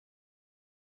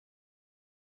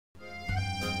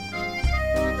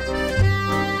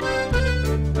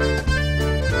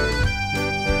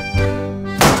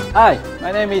Hi,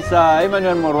 my name is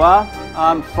Emmanuel Mollois.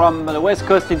 I'm from the west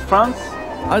coast in France.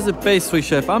 As a pastry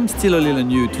chef, I'm still a little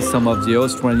new to some of the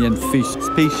Australian fish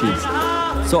species.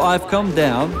 So I've come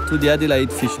down to the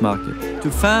Adelaide Fish Market to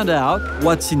find out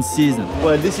what's in season.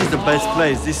 Well, this is the best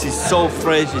place. This is so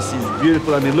fresh, this is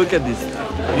beautiful. I mean, look at this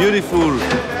beautiful,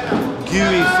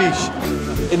 gooey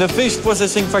fish. In a fish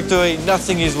processing factory,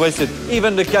 nothing is wasted.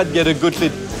 Even the cat get a good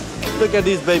lick. Look at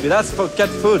this baby, that's for cat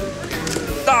food.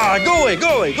 Ah, go away,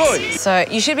 go away, go away. So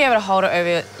you should be able to hold it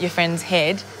over your friend's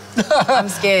head. I'm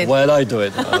scared. Well, I do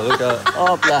it. Look at it.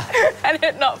 Oh, blah. And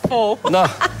it not fall. No.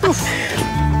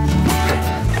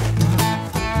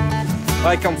 Where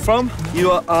I come from,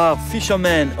 you are a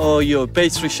fisherman or you're a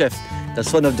pastry chef.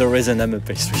 That's one of the reasons I'm a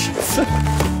pastry chef.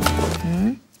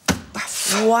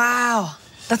 Wow,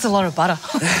 that's a lot of butter.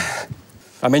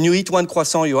 I mean, you eat one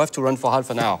croissant, you have to run for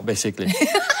half an hour, basically.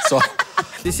 So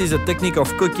this is a technique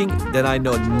of cooking that I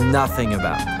know nothing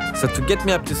about. So to get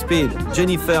me up to speed,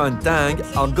 Jennifer and Tang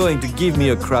are going to give me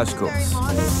a crash course. all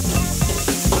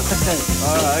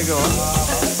right, go on.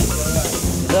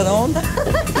 Is that on?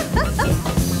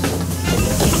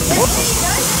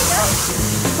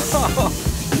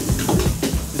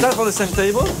 Is that for the same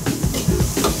table?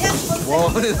 Yes. Whoa,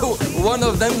 one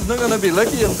of them is not going to be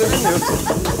lucky, I'm telling you.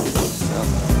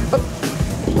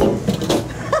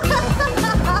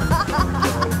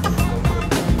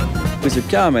 With the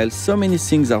caramel, so many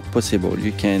things are possible.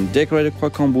 You can decorate a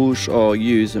croquembouche or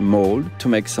use a mold to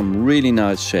make some really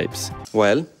nice shapes.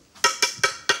 Well,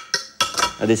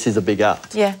 this is a big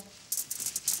art. Yeah.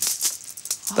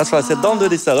 That's why I said, don't do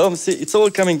this at home. See, it's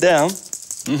all coming down.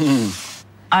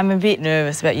 I'm a bit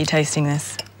nervous about you tasting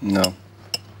this. No.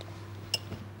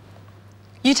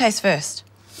 You taste first.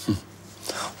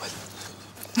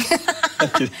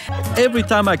 Every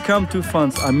time I come to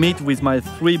France, I meet with my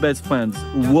 3 best friends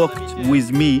who worked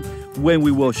with me when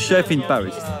we were chefs in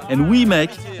Paris. And we make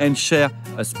and share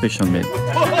a special meal.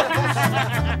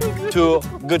 To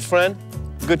good friend,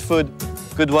 good food,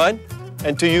 good wine.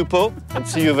 And to you, Paul, and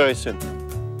see you very soon.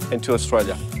 And to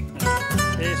Australia.